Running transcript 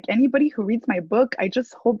Anybody who reads my book, I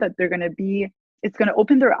just hope that it's going to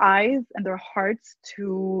open their eyes and their hearts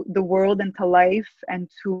to the world and to life and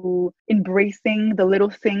to embracing the little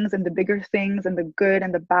things and the bigger things and the good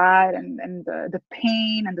and the bad and the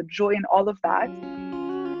pain and the joy and all of that.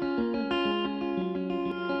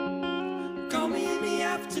 Call me in the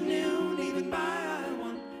afternoon, even by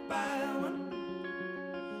one.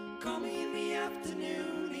 Call me in the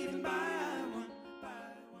afternoon, even by one.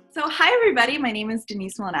 So hi everybody, my name is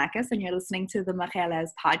Denise Milanakis and you're listening to the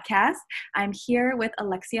Montréalaise podcast. I'm here with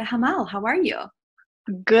Alexia Hamal. How are you?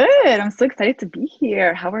 Good. I'm so excited to be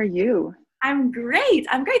here. How are you? I'm great.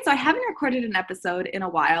 So I haven't recorded an episode in a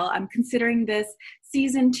while. I'm considering this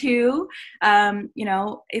season 2.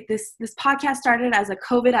 This podcast started as a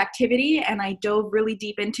COVID activity and I dove really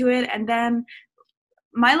deep into it. And then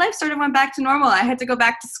my life sort of went back to normal. I had to go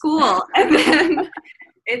back to school. And then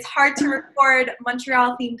it's hard to record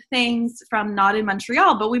Montreal-themed things from not in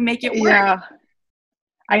Montreal, but we make it work. Yeah,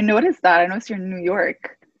 I noticed that. I noticed you're in New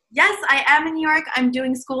York. Yes, I am in New York. I'm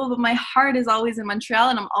doing school, but my heart is always in Montreal,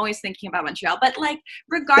 and I'm always thinking about Montreal. But,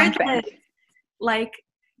 regardless,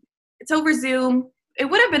 it's over Zoom. It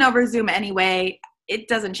would have been over Zoom anyway. It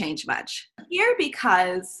doesn't change much. Here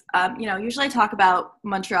because, usually I talk about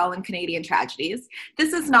Montreal and Canadian tragedies.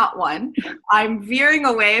 This is not one. I'm veering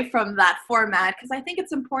away from that format because I think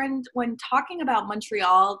it's important when talking about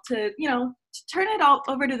Montreal to turn it all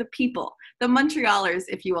over to the people, the Montrealers,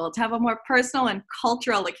 if you will, to have a more personal and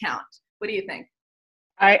cultural account. What do you think?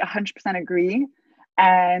 I 100% agree.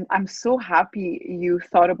 And I'm so happy you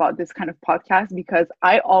thought about this kind of podcast because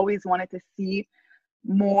I always wanted to see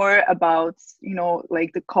more about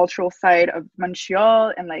the cultural side of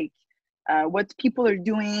Montreal and what people are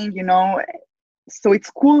doing, so it's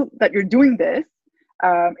cool that you're doing this.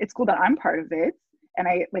 It's cool that I'm part of it, and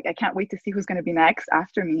I can't wait to see who's going to be next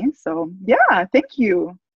after me. So yeah, thank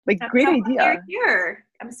you. Great idea. You're here.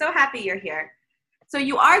 I'm so happy you're here. So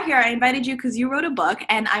you are here. I invited you because you wrote a book,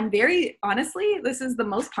 and I'm very honestly, this is the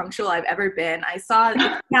most punctual I've ever been. I saw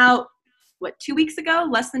it now 2 weeks ago,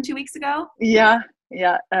 less than 2 weeks ago. Yeah,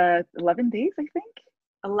 11 days, I think.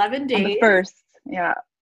 11 days. On the first, yeah.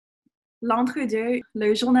 L'entre-deux,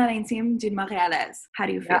 le journal intime d'une Montréalaise. How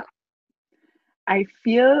do you feel?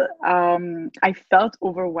 Yeah. I felt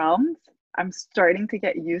overwhelmed. I'm starting to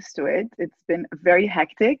get used to it. It's been very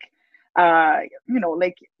hectic. We're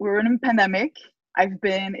in a pandemic. I've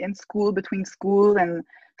been in school, between school and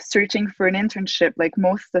searching for an internship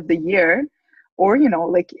most of the year, or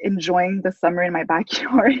enjoying the summer in my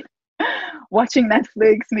backyard. Watching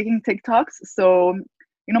Netflix, making TikToks. So,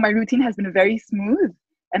 my routine has been very smooth.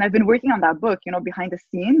 And I've been working on that book, behind the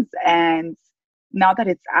scenes. And now that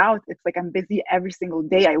it's out, it's I'm busy every single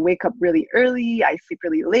day. I wake up really early. I sleep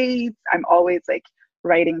really late. I'm always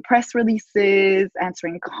writing press releases,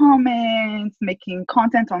 answering comments, making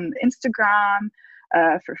content on Instagram,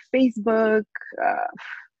 for Facebook,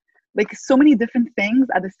 so many different things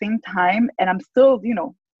at the same time. And I'm still,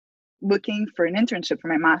 looking for an internship for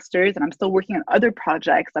my master's, and I'm still working on other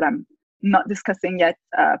projects that I'm not discussing yet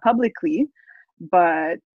publicly,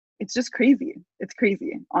 but it's just crazy. It's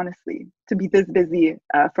crazy, honestly, to be this busy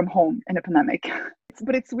from home in a pandemic.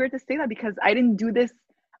 But it's weird to say that because I didn't do this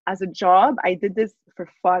as a job. I did this for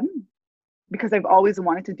fun because I've always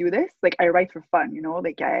wanted to do this. I write for fun,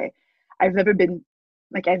 I've never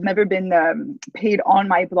been paid on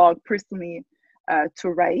my blog personally to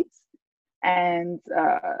write. And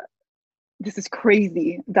this is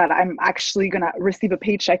crazy that I'm actually gonna receive a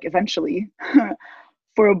paycheck eventually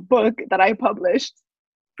for a book that I published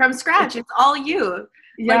from scratch. It's all you.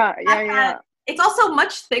 Yeah. It's also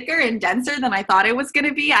much thicker and denser than I thought it was going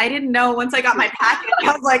to be. I didn't know once I got my packet.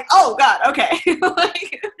 I was like, oh God, okay.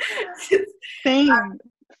 Same.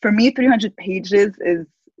 For me, 300 pages is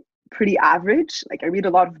pretty average. I read a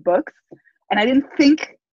lot of books, and I didn't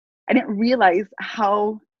realize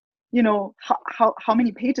how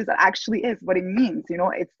many pages that actually is, what it means.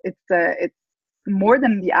 It's more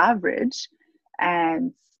than the average,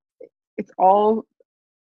 and it's all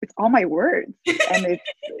my words. And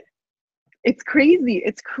it's crazy.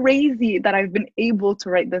 It's crazy that I've been able to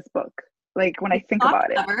write this book. When I think about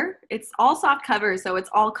it, it's all soft cover, so it's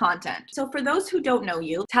all content. So for those who don't know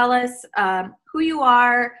you, tell us who you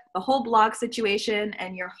are, the whole blog situation,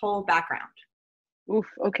 and your whole background.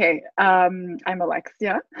 Okay. I'm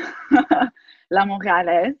Alexia, La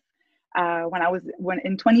Montréalaise. When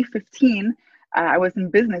in 2015, I was in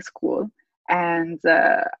business school, and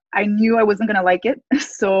I knew I wasn't gonna like it,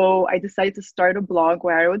 so I decided to start a blog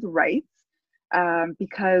where I would write.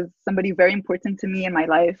 Because somebody very important to me in my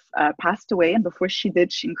life passed away, and before she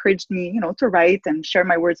did, she encouraged me, to write and share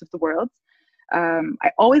my words with the world.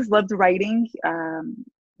 I always loved writing.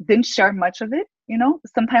 Didn't share much of it, you know.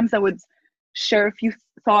 Sometimes I would share a few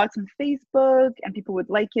thoughts on Facebook and people would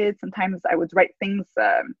like it. Sometimes I would write things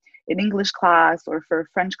in English class or for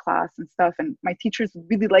French class and stuff. And my teachers would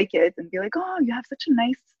really like it and be like, oh, you have such a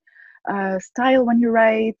nice style when you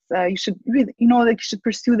write. You should really, you know, like you should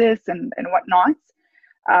pursue this and whatnot.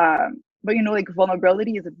 But, you know, like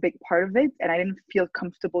vulnerability is a big part of it. And I didn't feel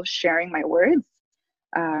comfortable sharing my words.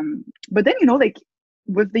 But then, you know, like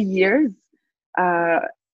with the years,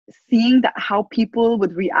 seeing that how people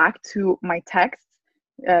would react to my text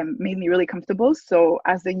made me really comfortable. So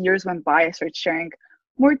as the years went by, I started sharing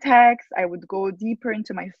more text. I would go deeper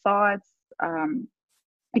into my thoughts.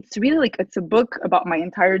 It's really like it's a book about my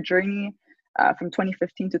entire journey from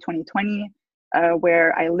 2015 to 2020,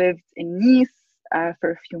 where I lived in Nice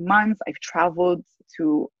for a few months. I've traveled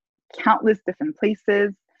to countless different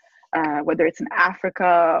places, whether it's in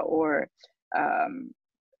Africa or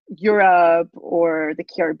Europe or the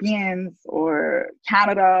Caribbean or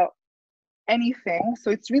Canada, anything.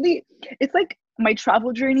 So it's like my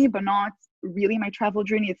travel journey, but not really my travel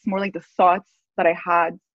journey. It's more like the thoughts that I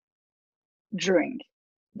had during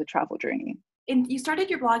the travel journey. And you started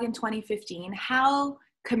your blog in 2015. How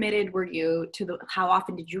committed were you to how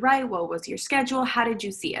often did you write? What was your schedule? How did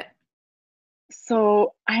you see it?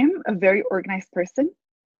 So I'm a very organized person,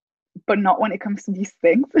 but not when it comes to these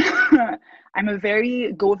things. I'm a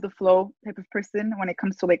very go with the flow type of person when it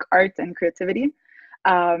comes to like art and creativity.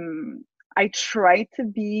 I try to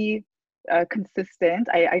be consistent.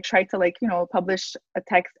 I try to like, you know, publish a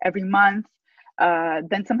text every month.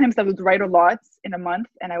 Then sometimes I would write a lot in a month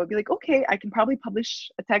and I would be like, okay, I can probably publish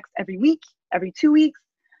a text every week, every 2 weeks.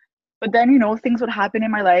 But then, you know, things would happen in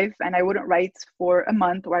my life and I wouldn't write for a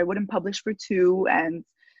month or I wouldn't publish for 2. And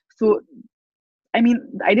so, I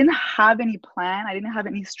mean, I didn't have any plan. I didn't have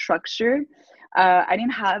any structure. I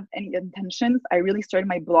didn't have any intentions. I really started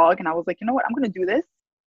my blog and I was like, you know what, I'm going to do this.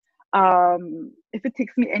 If it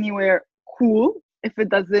takes me anywhere, cool. If it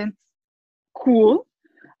doesn't, cool.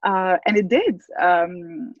 And it did.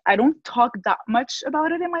 I don't talk that much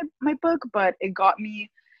about it in my book, but it got me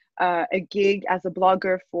a gig as a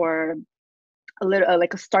blogger for a little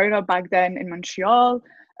like a startup back then in Montreal,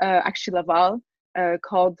 actually Laval,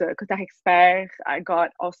 called Cotard Expert. I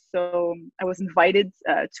was invited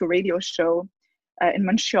to a radio show in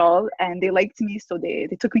Montreal, and they liked me, so they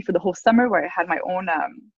took me for the whole summer where I had my own.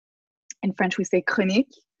 In French, we say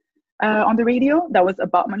chronique on the radio that was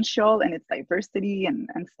about Montreal and its diversity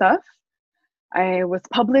and stuff. I was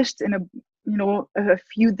published in a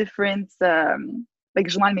few different like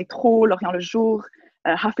Journal Métro, L'Orient Le Jour,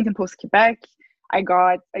 Huffington Post Quebec. I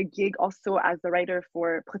got a gig also as the writer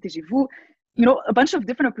for Protégez-vous. You know, a bunch of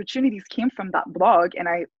different opportunities came from that blog, and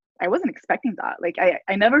I wasn't expecting that. Like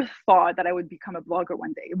I never thought that I would become a blogger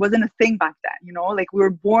one day. It wasn't a thing back then, you know, like I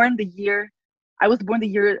was born the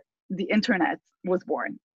year the internet was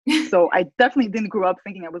born. So I definitely didn't grow up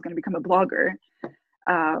thinking I was going to become a blogger.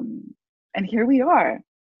 And here we are,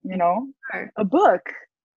 you know, a book,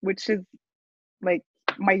 which is like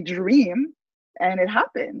my dream, and it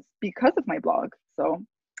happens because of my blog. So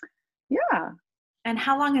yeah. And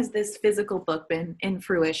how long has this physical book been in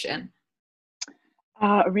fruition?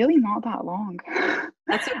 Really not that long.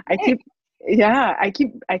 That's okay. I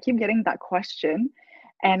keep getting that question,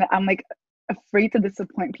 and I'm like afraid to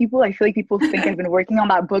disappoint people. I feel like people think I've been working on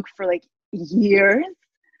that book for like years.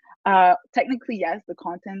 Technically, yes, the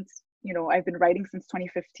content, you know, I've been writing since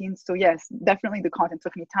 2015. So yes, definitely the content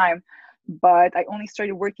took me time, but I only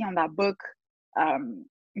started working on that book,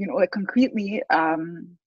 you know, like concretely,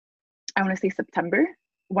 I want to say September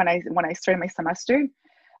when I started my semester.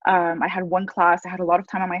 I had one class, I had a lot of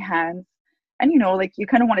time on my hands, and you know, like you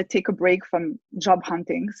kind of want to take a break from job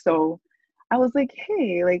hunting. So I was like,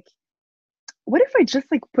 hey, like, what if I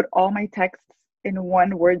just like put all my texts in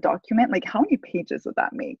one Word document? Like, how many pages would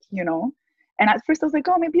that make, you know? And at first I was like,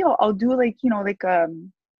 oh, maybe I'll do like, you know, like a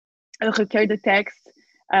recueil de texte,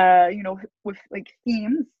 you know, with like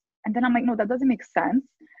themes. And then I'm like, no, that doesn't make sense.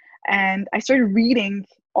 And I started reading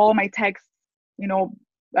all my texts, you know,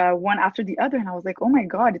 one after the other. And I was like, oh my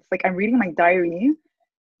God, it's like I'm reading my diary.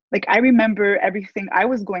 Like I remember everything I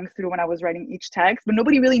was going through when I was writing each text, but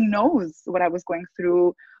nobody really knows what I was going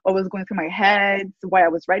through, what was going through my head, why I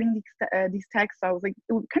was writing these texts. So I was like,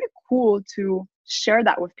 it was kind of cool to share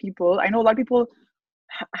that with people. I know a lot of people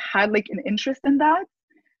had like an interest in that.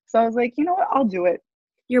 So I was like, you know what, I'll do it.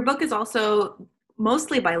 Your book is also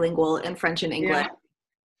mostly bilingual in French and English.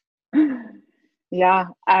 Yeah,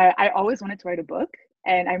 I always wanted to write a book.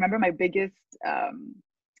 And I remember my biggest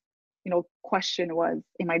question was,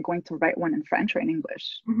 am I going to write one in French or in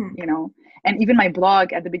English? Mhm. And even my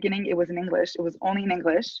blog at the beginning, it was in English. It was only in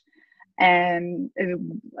English. And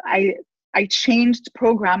I changed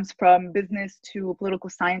programs from business to political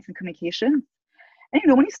science and communication.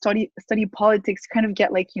 And when you study politics, you kind of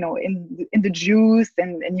get like, in the juice,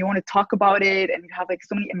 and you want to talk about it, and you have like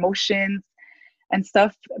so many emotions and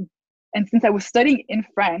stuff. And since I was studying in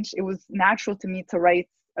French, it was natural to me to write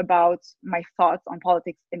about my thoughts on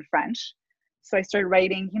politics in French. So I started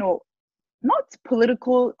writing, not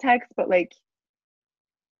political text, but like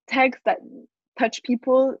texts that touch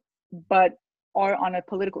people, but are on a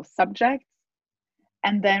political subject.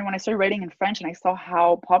 And then when I started writing in French and I saw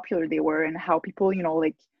how popular they were and how people,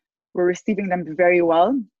 like were receiving them very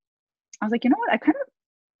well, I was like, you know what?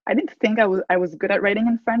 I didn't think I was good at writing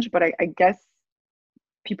in French, but I guess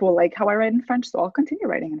people like how I write in French, so I'll continue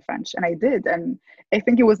writing in French. And I did. And I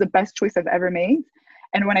think it was the best choice I've ever made.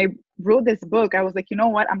 And when I wrote this book, I was like, you know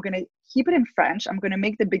what? I'm going to keep it in French. I'm going to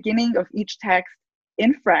make the beginning of each text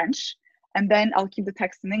in French, and then I'll keep the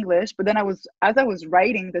text in English. But then as I was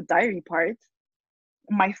writing the diary part,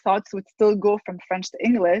 my thoughts would still go from French to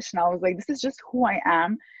English. And I was like, this is just who I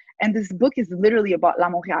am. And this book is literally about La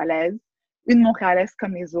Montréalaise, une Montréalaise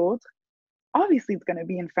comme les autres. Obviously, it's going to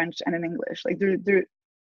be in French and in English. Like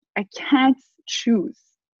I can't choose.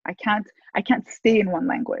 I can't stay in one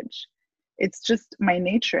language. It's just my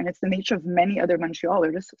nature, and it's the nature of many other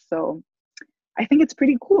Montrealers. So I think it's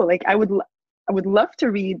pretty cool. Like I would love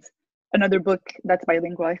to read another book that's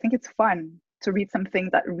bilingual. I think it's fun to read something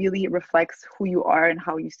that really reflects who you are and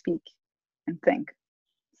how you speak and think.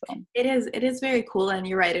 So It is very cool, and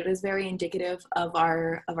you're right. It is very indicative of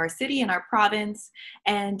our city and our province,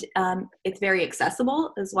 and it's very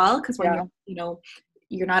accessible as well, because when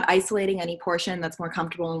you're not isolating any portion that's more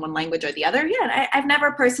comfortable in one language or the other. Yeah, and I've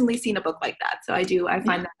never personally seen a book like that, so I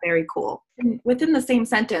find that very cool. And within the same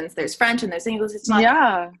sentence, there's French and there's English. It's not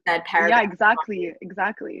that paragraph. Yeah,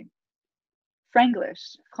 exactly.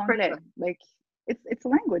 Franglish, Franglais, like it's a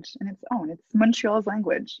language in its own. It's Montreal's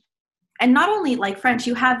language. And not only like French,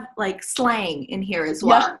 you have like slang in here as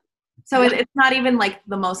well. Yeah. So it's not even like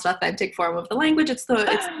the most authentic form of the language. It's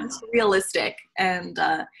most realistic and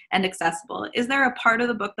accessible. Is there a part of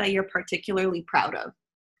the book that you're particularly proud of,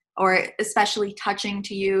 or especially touching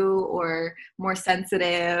to you, or more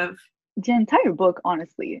sensitive? The entire book,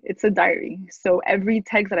 honestly, it's a diary. So every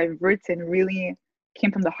text that I've written really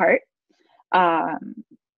came from the heart.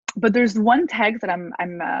 But there's one text that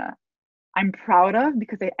I'm proud of,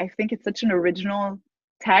 because I think it's such an original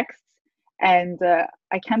text, and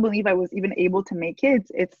I can't believe I was even able to make it.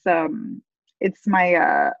 It's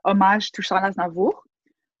my homage to Charles Aznavour,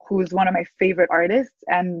 who's one of my favorite artists.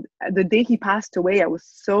 And the day he passed away, I was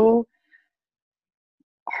so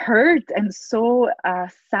hurt and so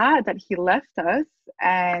sad that he left us.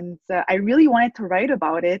 And I really wanted to write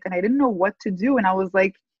about it, and I didn't know what to do. And I was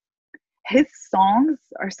like, his songs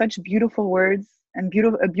are such beautiful words and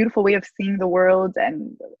a beautiful way of seeing the world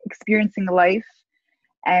and experiencing life.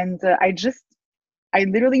 And I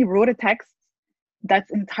literally wrote a text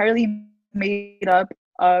that's entirely made up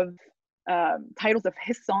of titles of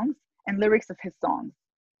his songs and lyrics of his songs.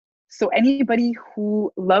 So anybody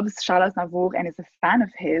who loves Charles Aznavour and is a fan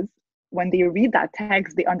of his, when they read that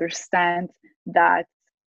text, they understand that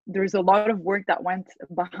there's a lot of work that went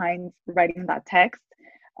behind writing that text.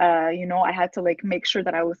 I had to like make sure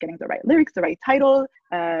that I was getting the right lyrics, the right title,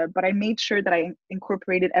 but I made sure that I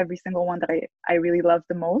incorporated every single one that I really love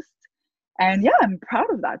the most. And yeah, I'm proud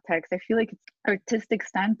of that text. I feel like it's artistic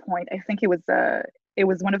standpoint, I think it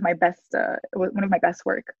was one of my best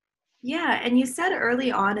work. Yeah, and you said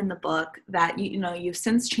early on in the book that you've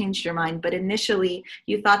since changed your mind, but initially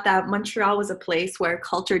you thought that Montreal was a place where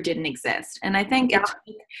culture didn't exist. And I think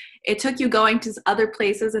it took you going to other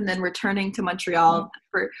places and then returning to Montreal.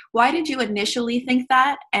 Why did you initially think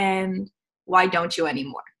that, and why don't you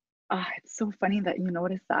anymore? It's so funny that you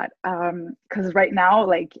noticed that, because right now,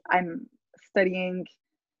 like, I'm studying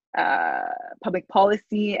public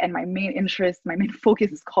policy, and my main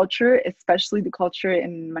focus is culture, especially the culture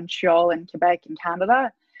in Montreal and Quebec and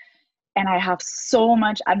Canada. And I have so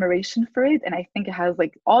much admiration for it, and I think it has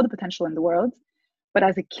like all the potential in the world. But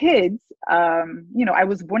as a kid, I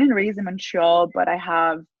was born and raised in Montreal, but I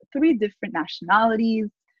have 3 different nationalities.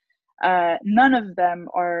 None of them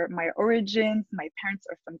are my origins. My parents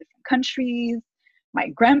are from different countries. My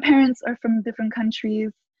grandparents are from different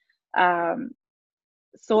countries.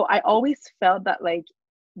 So I always felt that like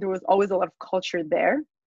there was always a lot of culture there,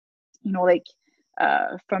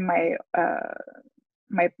 from my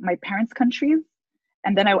parents' countries.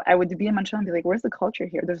 And then I would be in Montreal and be like, where's the culture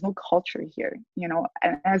here? There's no culture here, you know?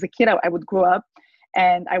 And as a kid, I would grow up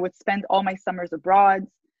and I would spend all my summers abroad.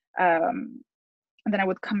 And then I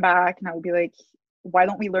would come back and I would be like, why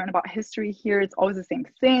don't we learn about history here? It's always the same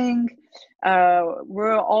thing.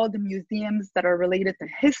 Where are all the museums that are related to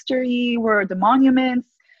history? Where are the monuments?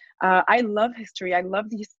 I love history. I love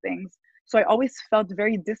these things. So I always felt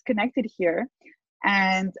very disconnected here.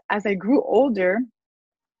 And as I grew older,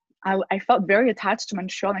 I felt very attached to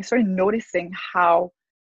Montreal, and I started noticing how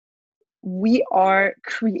we are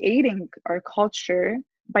creating our culture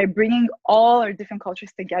by bringing all our different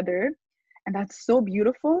cultures together. And that's so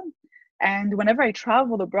beautiful. And whenever I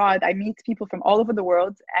travel abroad, I meet people from all over the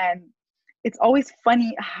world. And it's always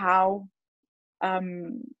funny how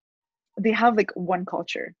they have like one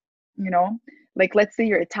culture, you know? Like, let's say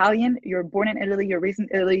you're Italian, you're born in Italy, you're raised in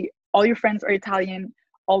Italy, all your friends are Italian,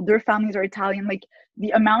 all their families are Italian. Like,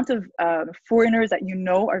 the amount of foreigners that you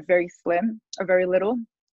know are very slim, or very little.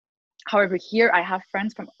 However, here I have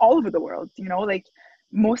friends from all over the world, you know, like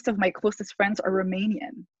most of my closest friends are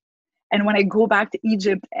Romanian. And when I go back to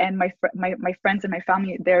Egypt and my friends and my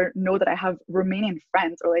family there know that I have Romanian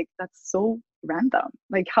friends, or like, that's so random.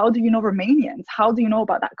 Like, how do you know Romanians? How do you know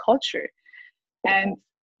about that culture? And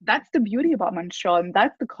that's the beauty about Montreal, and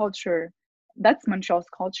that's the culture. That's Montreal's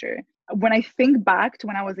culture. When I think back to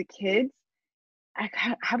when I was a kid, I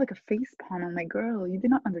have like a face palm. I'm like, girl, you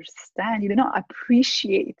did not understand. You did not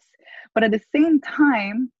appreciate. But at the same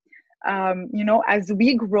time, you know, as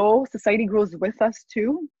we grow, society grows with us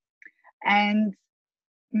too. And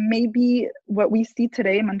maybe what we see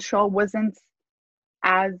today in Montreal wasn't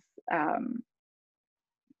as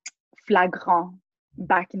flagrant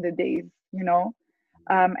back in the days, you know.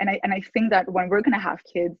 And I think that when we're gonna have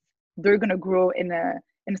kids, they're gonna grow in a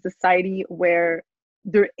society where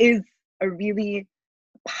there is a really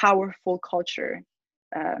powerful culture.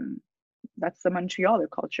 That's the Montrealer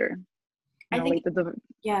culture. You know, I think, like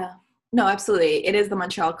yeah, no, absolutely. It is the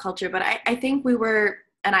Montreal culture, but I think we were,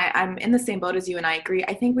 and I'm in the same boat as you, and I agree.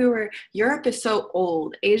 I think Europe is so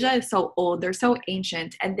old. Asia is so old. They're so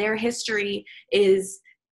ancient, and their history is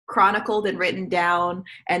chronicled and written down.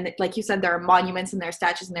 And like you said, there are monuments and there are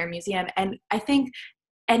statues in their museum. And I think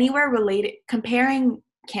anywhere related, comparing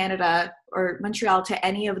Canada or Montreal to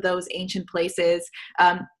any of those ancient places,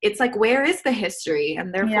 it's like, where is the history,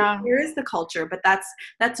 and therefore where is the culture? But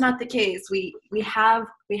that's not the case. We have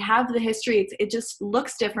the history. It just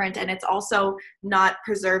looks different, and it's also not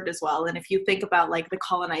preserved as well. And if you think about like the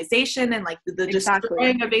colonization and like the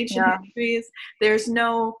destroying of ancient histories, there's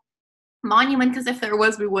no monument, because if there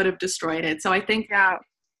was, we would have destroyed it. So I think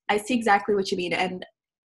I see exactly what you mean. And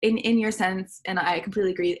in your sense, and I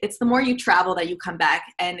completely agree, it's the more you travel that you come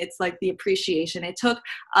back, and it's like the appreciation. It took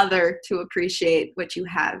other to appreciate what you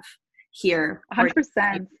have here.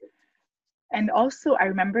 100%. And also, I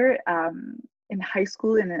remember in high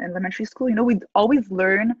school and in elementary school, you know, we'd always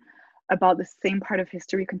learn about the same part of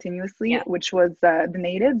history continuously, which was the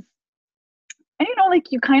natives. And, you know,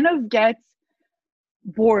 like, you kind of get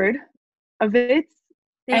bored of it.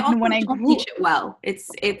 They also don't teach it well. It's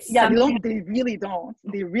they really don't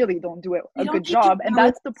do it a good job, and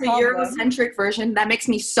that's the problem. The Eurocentric version that makes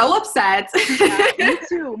me so upset.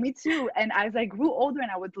 Me too. And as I grew older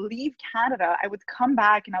and I would leave Canada, I would come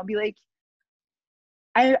back and I'll be like,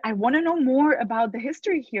 I want to know more about the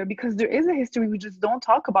history here, because there is a history, we just don't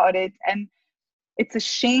talk about it. And it's a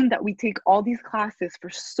shame that we take all these classes for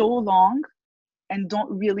so long and don't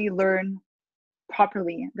really learn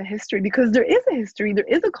properly the history, because there is a history, there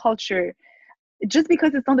is a culture. Just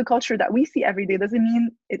because it's not the culture that we see every day doesn't mean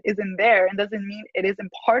it isn't there, and doesn't mean it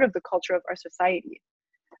isn't part of the culture of our society.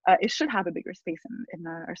 It should have a bigger space in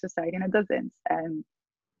our society, and it doesn't, and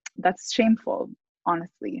that's shameful,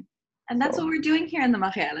 honestly. And that's what we're doing here in the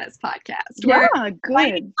Mariela's podcast. We're good.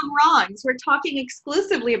 Righting some wrongs. We're talking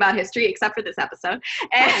exclusively about history, except for this episode.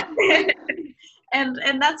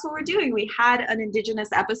 And that's what we're doing. We had an Indigenous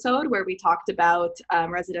episode where we talked about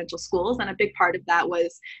residential schools, and a big part of that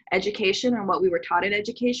was education and what we were taught in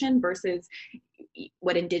education versus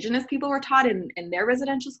what Indigenous people were taught in their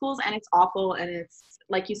residential schools. And it's awful, and it's,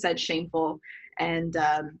 like you said, shameful. And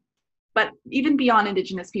but even beyond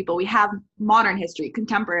Indigenous people, we have modern history,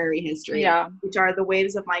 contemporary history, which are the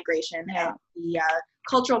waves of migration and the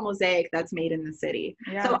cultural mosaic that's made in the city.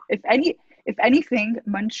 So if anything,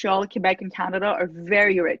 Montreal, Quebec, and Canada are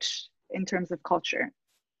very rich in terms of culture.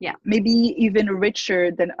 Yeah. Maybe even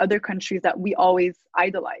richer than other countries that we always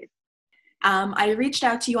idolize. I reached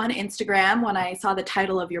out to you on Instagram when I saw the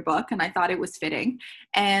title of your book, and I thought it was fitting.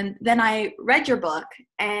 And then I read your book,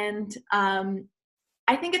 and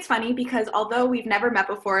I think it's funny because although we've never met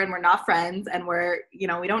before and we're not friends and we're,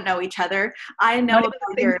 we don't know each other, I know Not in about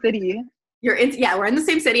the same city. yeah, we're in the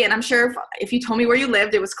same city, and I'm sure if you told me where you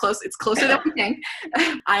lived, it was close. It's closer than we think.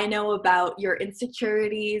 I know about your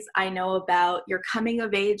insecurities. I know about your coming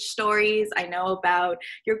of age stories. I know about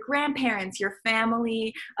your grandparents, your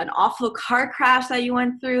family, an awful car crash that you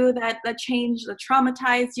went through that changed, that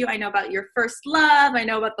traumatized you. I know about your first love. I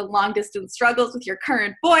know about the long distance struggles with your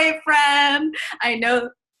current boyfriend. I know.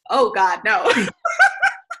 Oh God, no.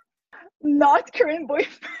 Not current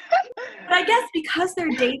boyfriend. But I guess because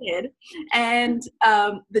they're dated and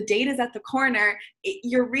the date is at the corner,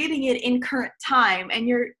 you're reading it in current time, and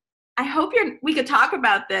I hope we could talk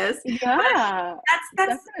about this. Yeah, that's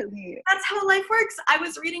definitely. that's how life works. I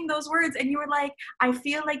was reading those words and you were like, I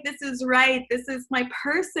feel like this is right. This is my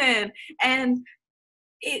person. And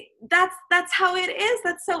that's how it is.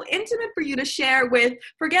 That's so intimate for you to share with.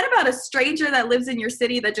 Forget about a stranger that lives in your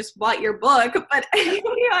city that just bought your book, but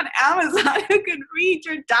anybody on Amazon who could read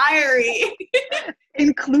your diary.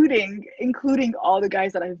 including all the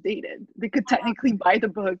guys that I've dated. They could technically buy the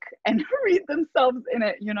book and read themselves in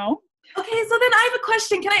it, you know? Okay, so then I have a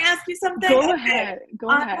question. Can I ask you something? Go ahead.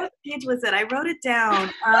 What page was it? I wrote it down.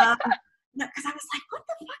 Because I was like, what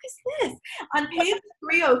the fuck is this? On page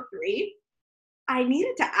 303, I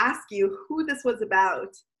needed to ask you who this was about.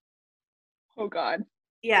 Oh God.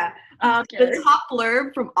 Yeah. The top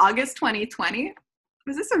blurb from August 2020.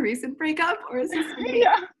 Was this a recent breakup or is this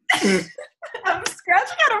Yeah. I'm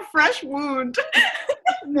scratching at a fresh wound.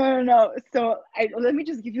 No. So let me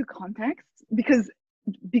just give you context because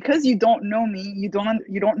you don't know me, you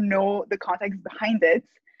don't know the context behind it.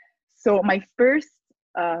 So my first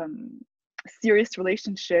serious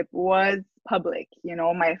relationship was public. You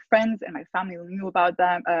know, my friends and my family knew about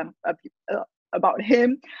them, about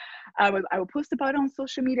him. I would post about it on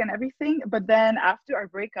social media and everything. But then after our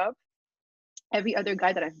breakup, every other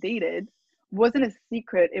guy that I've dated wasn't a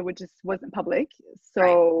secret. It wasn't public.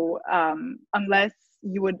 So unless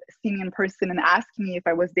you would see me in person and ask me if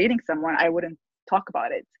I was dating someone, I wouldn't talk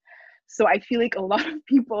about it. So I feel like a lot of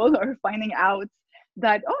people are finding out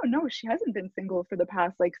that, oh no, she hasn't been single for the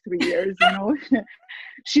past like 3 years, you know.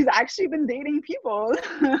 She's actually been dating people.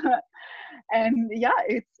 And yeah,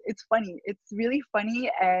 it's funny. It's really funny.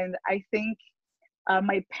 And I think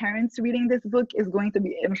my parents reading this book is going to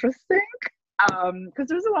be interesting because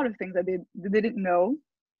there's a lot of things that they didn't know.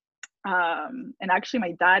 And actually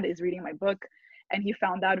my dad is reading my book and he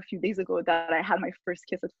found out a few days ago that I had my first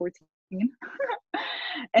kiss at 14.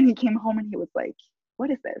 And he came home and he was like, what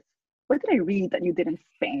is this? What did I read that you did in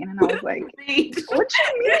Spain? And I was like, what you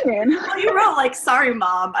mean? Well, you wrote like, sorry,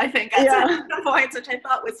 mom, I think at some points, which I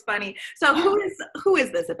thought was funny. So who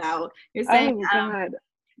is this about? You're saying, oh, God.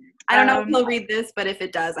 I don't know if he'll read this, but if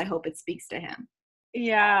it does, I hope it speaks to him.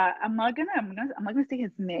 Yeah, I'm not gonna say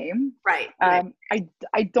his name. Right.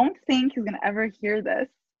 I don't think he's gonna ever hear this,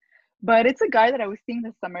 but it's a guy that I was seeing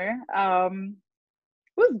this summer.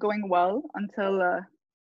 It was going well until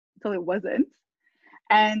it wasn't.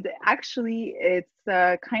 And actually, it's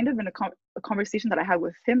kind of in a conversation that I had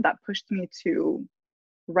with him that pushed me to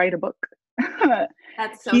write a book.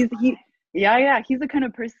 That's so he's the kind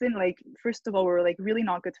of person, like, first of all, we're like really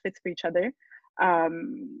not good fits for each other.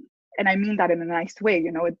 And I mean that in a nice way,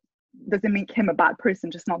 you know. It doesn't make him a bad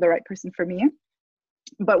person, just not the right person for me.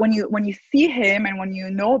 But when you see him and when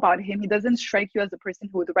you know about him, he doesn't strike you as a person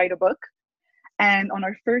who would write a book. And on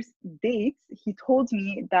our first date, he told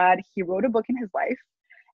me that he wrote a book in his life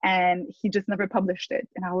and he just never published it.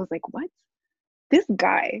 And I was like, what? This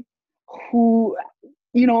guy who,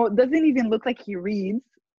 you know, doesn't even look like he reads,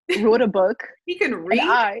 wrote a book. He can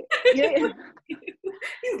read? He's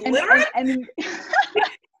literate?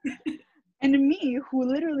 And me,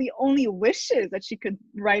 who literally only wishes that she could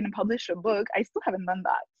write and publish a book, I still haven't done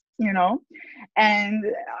that, you know? And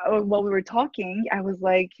while we were talking, I was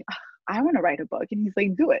like, I want to write a book. And he's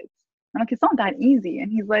like, do it. I'm like, it's not that easy.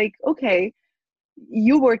 And he's like, okay,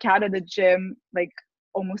 you work out at the gym like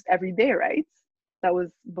almost every day, right? That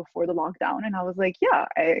was before the lockdown. And I was like, yeah,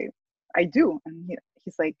 I do. And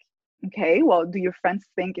he's like, okay, well, do your friends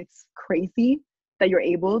think it's crazy that you're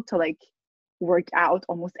able to like work out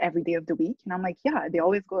almost every day of the week? And I'm like, yeah. They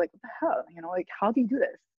always go like, what the hell, you know, like, how do you do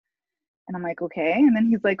this? And I'm like, okay. And then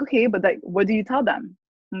he's like, okay, but like, what do you tell them?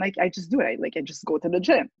 I'm like, I just do it. I just go to the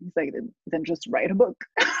gym. He's like, then just write a book.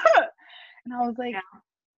 And I was like,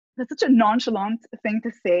 that's such a nonchalant thing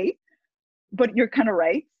to say, but you're kind of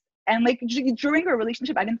right. And like during our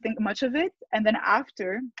relationship, I didn't think much of it. And then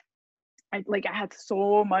after, I had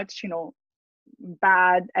so much, you know,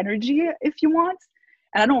 bad energy, if you want.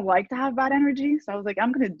 And I don't like to have bad energy. So I was like,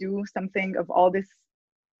 I'm going to do something of all this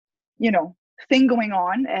thing going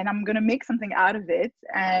on, and I'm gonna make something out of it.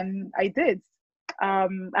 And I did. I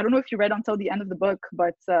don't know if you read until the end of the book,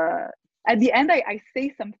 but at the end, I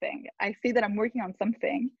say something. I say that I'm working on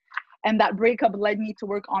something, and that breakup led me to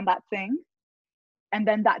work on that thing, and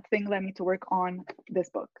then that thing led me to work on this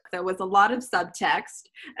book. There was a lot of subtext,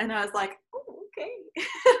 and I was like, oh, okay.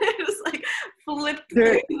 Just like flipped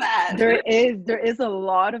through that. There is a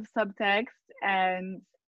lot of subtext, and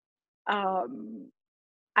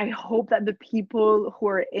I hope that the people who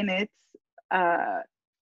are in it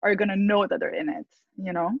are gonna know that they're in it,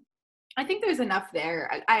 I think there's enough there.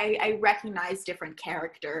 I recognize different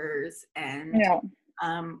characters and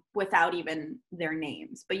without even their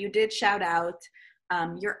names, but you did shout out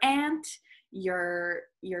your aunt, your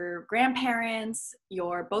grandparents,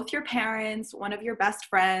 both your parents, one of your best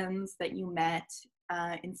friends that you met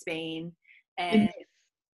in Spain, and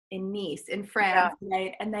in Nice, in France,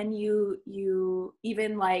 right? And then you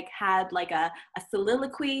even like had like a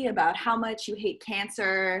soliloquy about how much you hate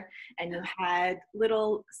cancer, and you had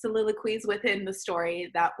little soliloquies within the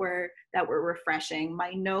story that were refreshing.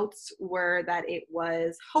 My notes were that it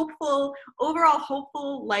was overall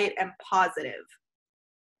hopeful, light, and positive.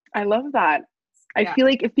 I love that. I feel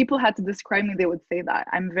like if people had to describe me, they would say that.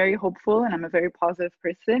 I'm very hopeful and I'm a very positive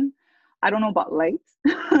person. I don't know about light,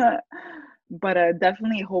 but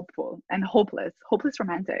definitely hopeful and hopeless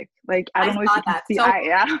romantic. Like, I don't know if you can see.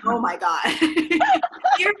 Oh my God.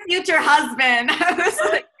 Your future husband. I was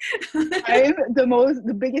like, I'm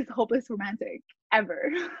the biggest hopeless romantic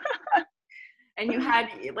ever. And you had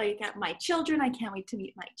like my children. I can't wait to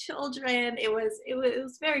meet my children. It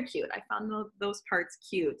was very cute. I found those parts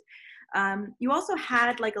cute. You also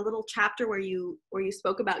had like a little chapter where you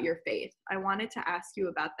spoke about your faith. I wanted to ask you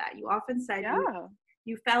about that. You often said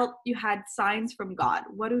you felt you had signs from God.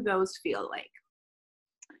 What do those feel like?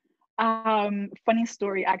 Funny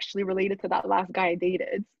story actually related to that last guy I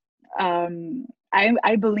dated.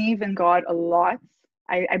 I believe in God a lot.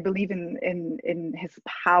 I believe in his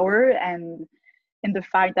power and in the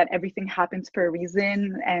fact that everything happens for a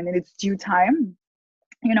reason and in its due time.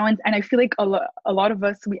 And I feel like a lot of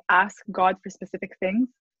us, we ask God for specific things,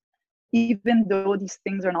 even though these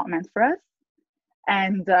things are not meant for us.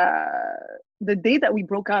 And the day that we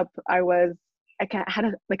broke up, I had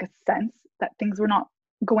a sense that things were not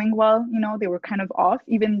going well. They were kind of off,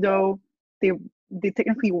 even though they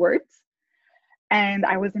technically weren't. And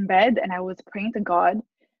I was in bed and I was praying to God,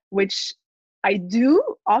 which I do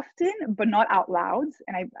often, but not out loud.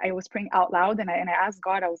 And I was praying out loud, and I asked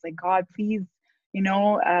God, I was like, God, please,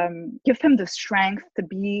 give him the strength to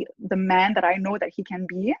be the man that I know that he can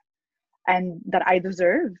be and that I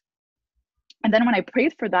deserve. And then when I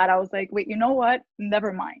prayed for that, I was like, wait, you know what?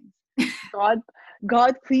 Never mind.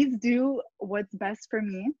 God, please do what's best for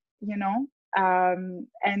me, and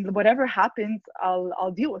whatever happens,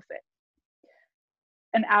 I'll deal with it.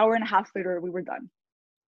 An hour and a half later, we were done.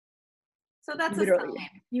 So that's literally a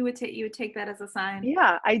sign. You would take that as a sign.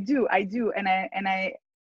 Yeah, I do. And I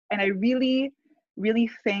really, really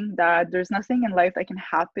think that there's nothing in life that can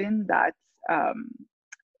happen that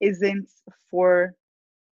isn't for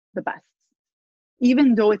the best.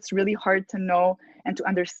 Even though it's really hard to know and to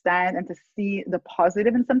understand and to see the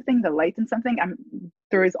positive in something, the light in something,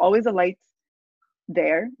 there is always a light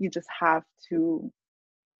there. You just have to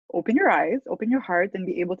open your eyes, open your heart, and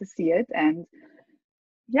be able to see it. And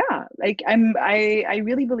yeah, like I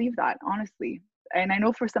really believe that, honestly. And I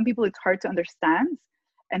know for some people it's hard to understand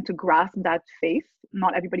and to grasp that faith.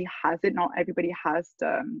 Not everybody has it. Not everybody has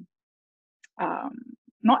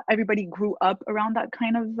not everybody grew up around that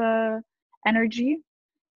kind of energy.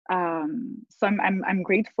 So I'm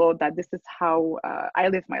grateful that this is how I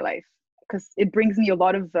live my life, because it brings me a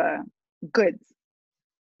lot of good.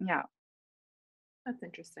 Yeah. That's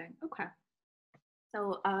interesting. Okay.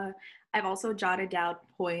 So I've also jotted down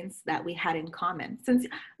points that we had in common. Since,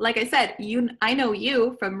 like I said, I know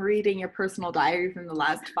you from reading your personal diary from the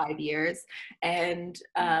last 5 years, and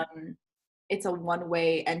it's a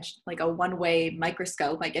one-way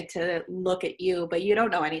microscope. I get to look at you, but you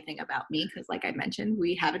don't know anything about me because, like I mentioned,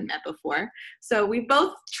 we haven't met before. So we've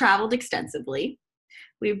both traveled extensively.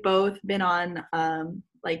 We've both been on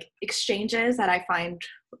like exchanges that I find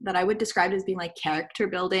that I would describe as being like character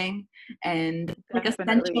building and like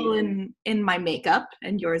essential in my makeup,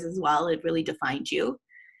 and yours as well. It really defined you.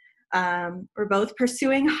 We're both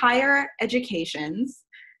pursuing higher educations,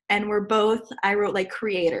 and I wrote like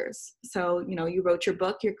creators. So, you wrote your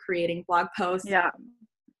book, you're creating blog posts. Yeah.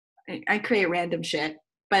 I create random shit,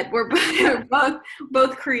 but we're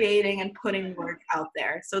both creating and putting work out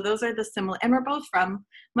there. So those are the similar, and we're both from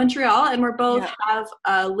Montreal, and we're both have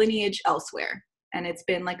a lineage elsewhere. and it's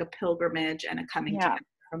been like a pilgrimage and a coming Yeah. together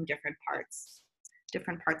from different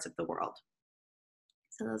parts of the world.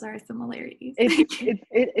 So those are similarities.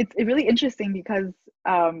 It's really interesting because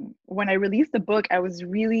when I released the book, I was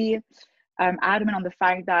really adamant on the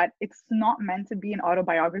fact that it's not meant to be an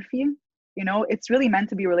autobiography. You know, it's really meant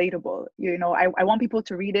to be relatable. You know, I want people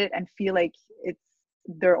to read it and feel like it's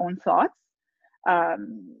their own thoughts.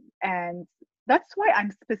 And that's why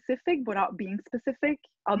I'm specific without being specific.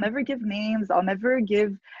 I'll never give names, I'll never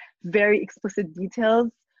give very explicit details,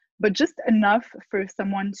 but just enough for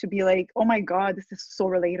someone to be like, oh my God, this is so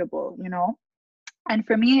relatable, you know? And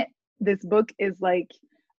for me, this book is like,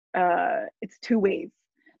 it's two ways.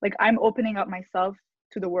 Like I'm opening up myself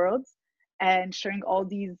to the world and sharing all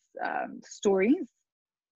these stories,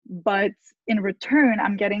 but in return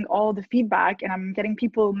I'm getting all the feedback, and I'm getting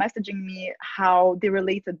people messaging me how they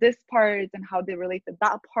relate to this part and how they relate to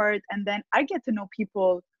that part, and then I get to know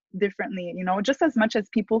people differently, you know, just as much as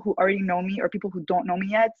people who already know me or people who don't know me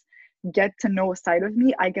yet get to know a side of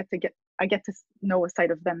me. I get to know a side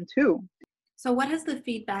of them too. So what has the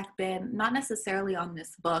feedback been, not necessarily on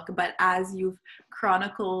this book, but as you've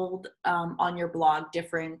chronicled on your blog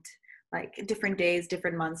different days,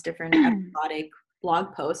 different months, different episodic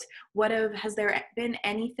blog posts, has there been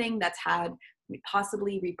anything that's had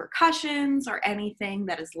possibly repercussions or anything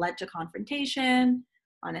that has led to confrontation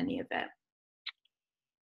on any of it?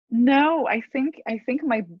 No, I think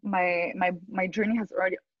my journey has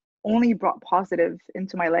already only brought positive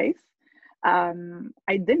into my life.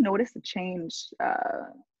 I did notice a change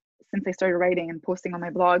since I started writing and posting on my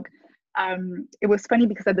blog. It was funny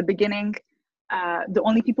because at the beginning, the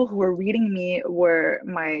only people who were reading me were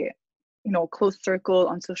my, close circle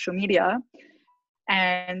on social media.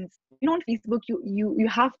 And on Facebook, you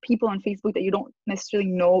have people on Facebook that you don't necessarily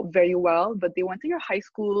know very well, but they went to your high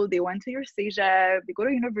school, they went to your cégep, they go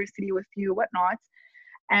to university with you, whatnot.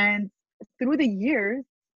 And through the years,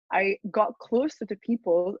 I got closer to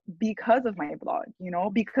people because of my blog,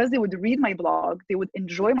 because they would read my blog, they would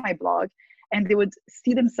enjoy my blog, and they would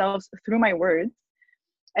see themselves through my words,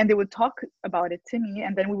 and they would talk about it to me,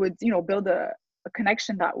 and then we would, build a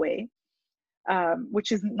connection that way,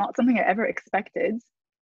 which is not something I ever expected.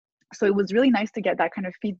 So it was really nice to get that kind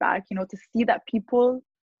of feedback, to see that people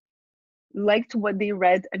liked what they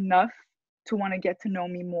read enough to want to get to know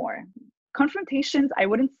me more. Confrontations, I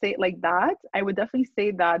wouldn't say it like that. I would definitely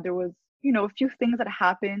say that there was, a few things that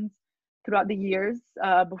happened throughout the years,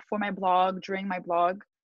 before my blog, during my blog,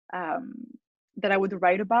 that I would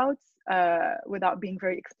write about without being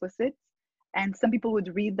very explicit. And some people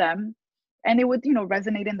would read them and it would,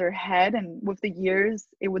 resonate in their head. And with the years,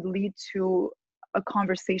 it would lead to a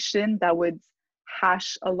conversation that would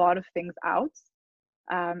hash a lot of things out.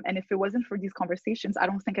 And if it wasn't for these conversations, I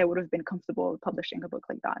don't think I would have been comfortable publishing a book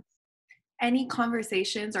like that. Any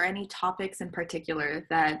conversations or any topics in particular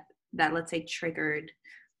that let's say triggered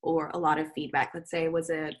or a lot of feedback? Let's say, was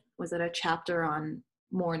it a chapter on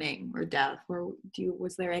mourning or death, or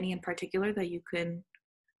was there any in particular that you can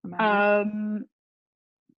remember?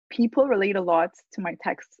 People relate a lot to my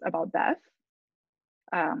texts about death.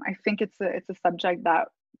 I think it's a subject that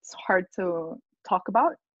it's hard to talk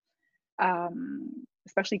about,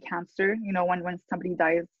 especially cancer. When somebody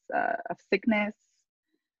dies of sickness,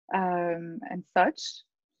 and such.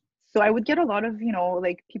 So I would get a lot of,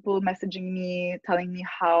 people messaging me, telling me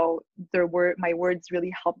how my words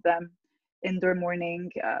really helped them in their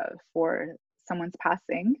mourning for someone's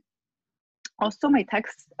passing. Also, my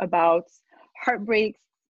texts about heartbreaks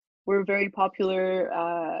were very popular.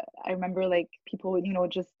 I remember people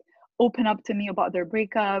would, just open up to me about their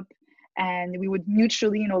breakup, and we would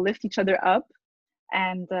mutually, lift each other up.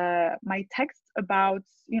 And my texts about,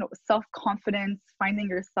 self-confidence, finding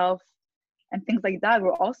yourself, and things like that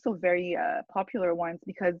were also very popular ones,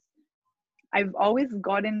 because I've always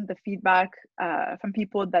gotten the feedback from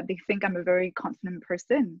people that they think I'm a very confident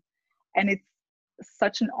person. And it's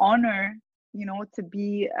such an honor, to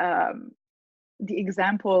be the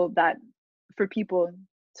example that for people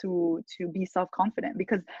to be self-confident,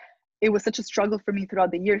 because it was such a struggle for me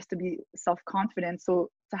throughout the years to be self-confident. So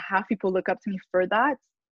to have people look up to me for that,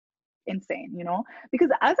 insane, because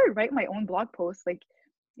as I write my own blog posts,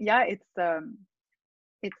 it's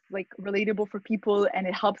like relatable for people, and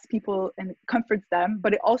it helps people and comforts them,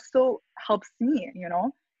 but it also helps me,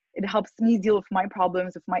 it helps me deal with my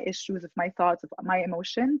problems, with my issues, with my thoughts, with my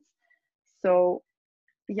emotions. So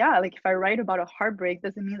yeah, if I write about a heartbreak,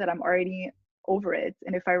 doesn't mean that I'm already over it.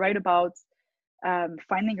 And if I write about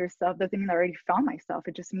finding yourself, doesn't mean I already found myself.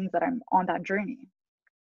 It just means that I'm on that journey.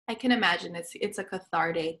 I can imagine it's a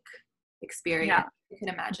cathartic experience. Yeah, I can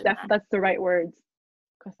imagine that's the right word,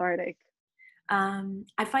 cathartic.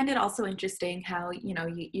 I find it also interesting how,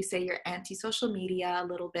 you say you're anti-social media a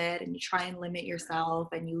little bit and you try and limit yourself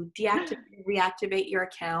and you reactivate your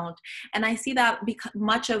account. And I see that because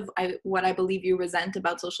much of what I believe you resent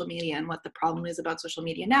about social media and what the problem is about social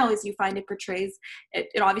media now is you find it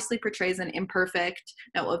obviously portrays an imperfect,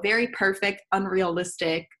 no, a very perfect,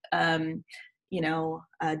 unrealistic,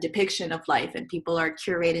 depiction of life, and people are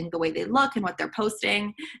curating the way they look and what they're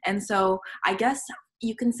posting. And so I guess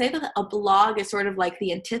you can say that a blog is sort of like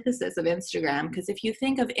the antithesis of Instagram, because if you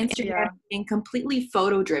think of Instagram Yeah. being completely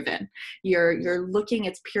photo driven, you're looking,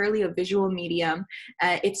 it's purely a visual medium.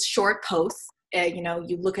 It's short posts.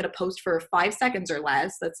 You look at a post for 5 seconds or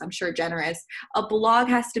less. That's, I'm sure, generous. A blog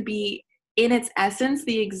has to be, in its essence,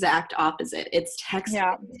 the exact opposite. It's text.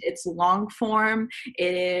 Yeah. It's long form.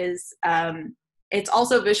 It is. It's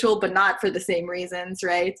also visual, but not for the same reasons,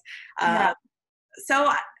 right? Yeah.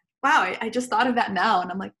 So wow, I just thought of that now,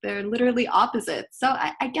 and I'm like, they're literally opposites. So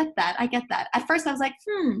I get that. I get that. At first I was like,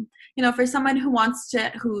 for someone who wants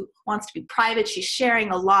to be private, she's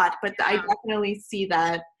sharing a lot, but I definitely see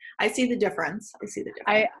that. I see the difference.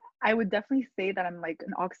 I would definitely say that I'm like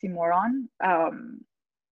an oxymoron.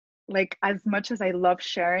 Like, as much as I love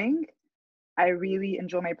sharing, I really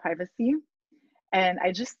enjoy my privacy. And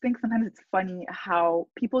I just think sometimes it's funny how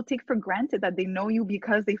people take for granted that they know you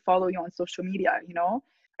because they follow you on social media,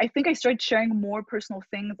 I think I started sharing more personal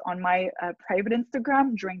things on my private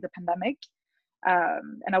Instagram during the pandemic.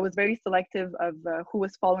 And I was very selective of who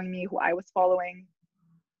was following me, who I was following,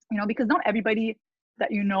 because not everybody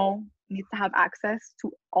that needs to have access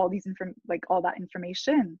to all all that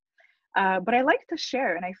information. But I like to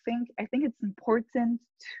share, and I think it's important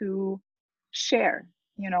to share,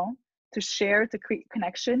 to share, to create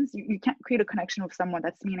connections. You can't create a connection with someone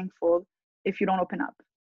that's meaningful if you don't open up.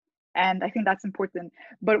 And I think that's important.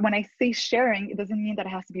 But when I say sharing, it doesn't mean that it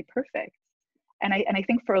has to be perfect. And I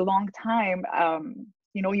think for a long time,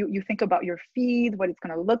 you think about your feed, what it's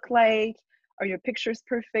going to look like. Are your pictures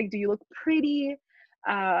perfect? Do you look pretty?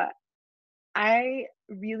 I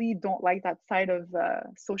really don't like that side of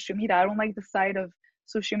social media. I don't like the side of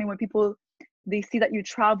social media when people, they see that you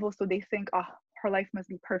travel, so they think, oh, her life must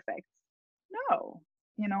be perfect. No,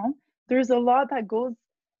 there's a lot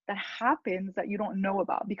that happens that you don't know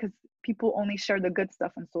about, because people only share the good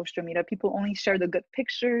stuff on social media. People only share the good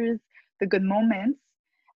pictures, the good moments.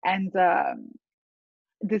 And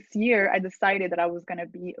this year I decided that I was going to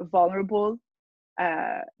be vulnerable,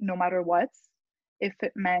 no matter what. If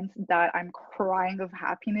it meant that I'm crying of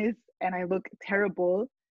happiness and I look terrible,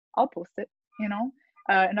 I'll post it.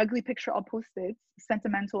 An ugly picture, I'll post it.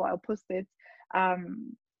 Sentimental, I'll post it.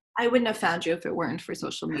 I wouldn't have found you if it weren't for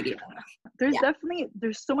social media. There's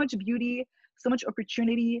so much beauty, so much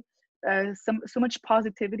opportunity, so much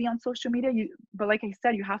positivity on social media. But like I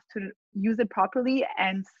said, you have to use it properly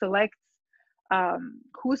and select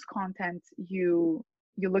whose content you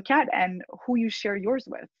look at and who you share yours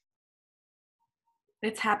with.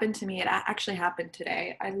 It's happened to me. It actually happened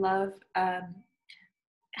today. I love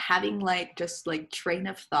having just train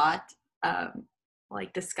of thought,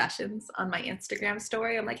 discussions on my Instagram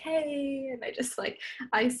story. I'm like, hey, and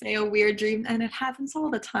I say a weird dream, and it happens all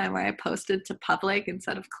the time where I post it to public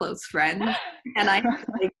instead of close friends, and I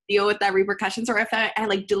deal with that repercussions. Or if I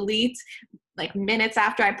delete minutes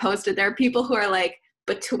after I posted, there are people who are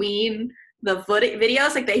between the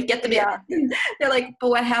videos, they get the they're like, but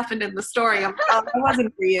what happened in the story? I'm like, oh, it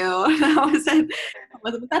wasn't for you.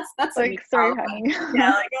 That's sorry, honey.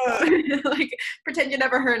 Yeah, pretend you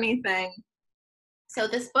never heard anything. So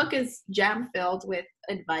this book is jam filled with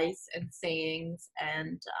advice and sayings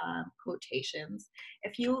and quotations.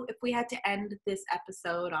 If we had to end this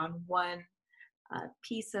episode on one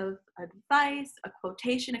piece of advice, a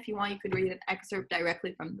quotation, if you want, you could read an excerpt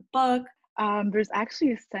directly from the book. There's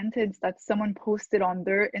actually a sentence that someone posted on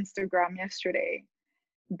their Instagram yesterday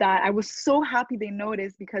that I was so happy they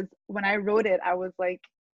noticed, because when I wrote it, I was like,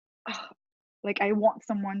 oh, I want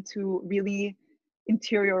someone to really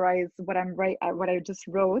interiorize what I just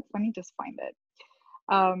wrote. Let me just find it.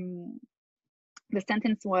 The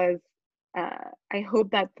sentence was, I hope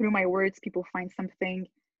that through my words, people find something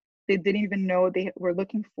they didn't even know they were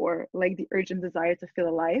looking for, like the urgent desire to feel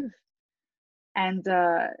alive. And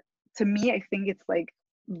to me, I think it's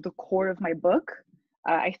the core of my book.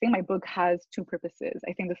 I think my book has two purposes.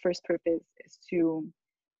 I think the first purpose is to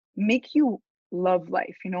make you love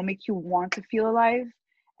life, make you want to feel alive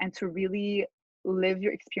and to really live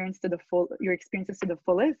your experiences to the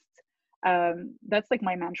fullest. That's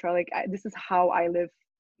my mantra. This is how I live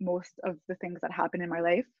most of the things that happen in my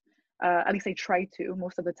life. At least I try to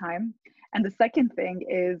most of the time. And the second thing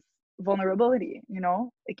is vulnerability, you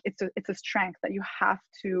know, like it's a strength that you have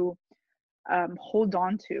to hold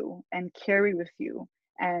on to and carry with you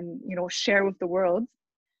and, you know, share with the world.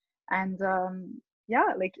 And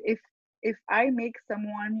yeah, like if I make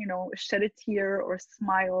someone, you know, shed a tear or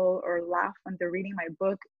smile or laugh when they're reading my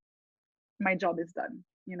book, my job is done,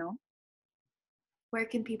 you know. Where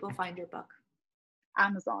can people find your book?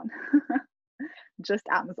 Amazon. Just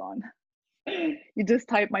Amazon. You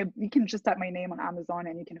can just type my name on Amazon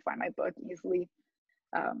and you can find my book easily.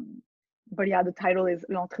 But yeah, the title is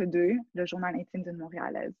L'Entre-deux, le journal intime d'une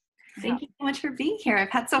Montréalaise. Thank you so much for being here. I've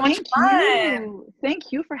had so much Thank fun. you.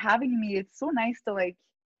 Thank you for having me. It's so nice to like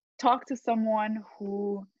talk to someone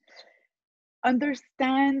who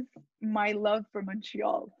understands my love for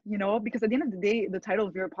Montreal, you know, because at the end of the day, the title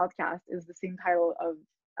of your podcast is the same title of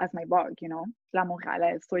as my blog, you know, La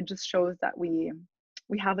Montréalaise. So it just shows that we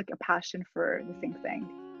have like a passion for the same thing.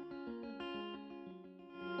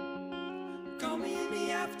 Call me in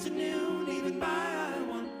the afternoon, even by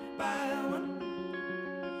one, by one.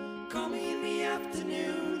 Call me in the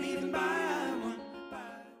afternoon, even by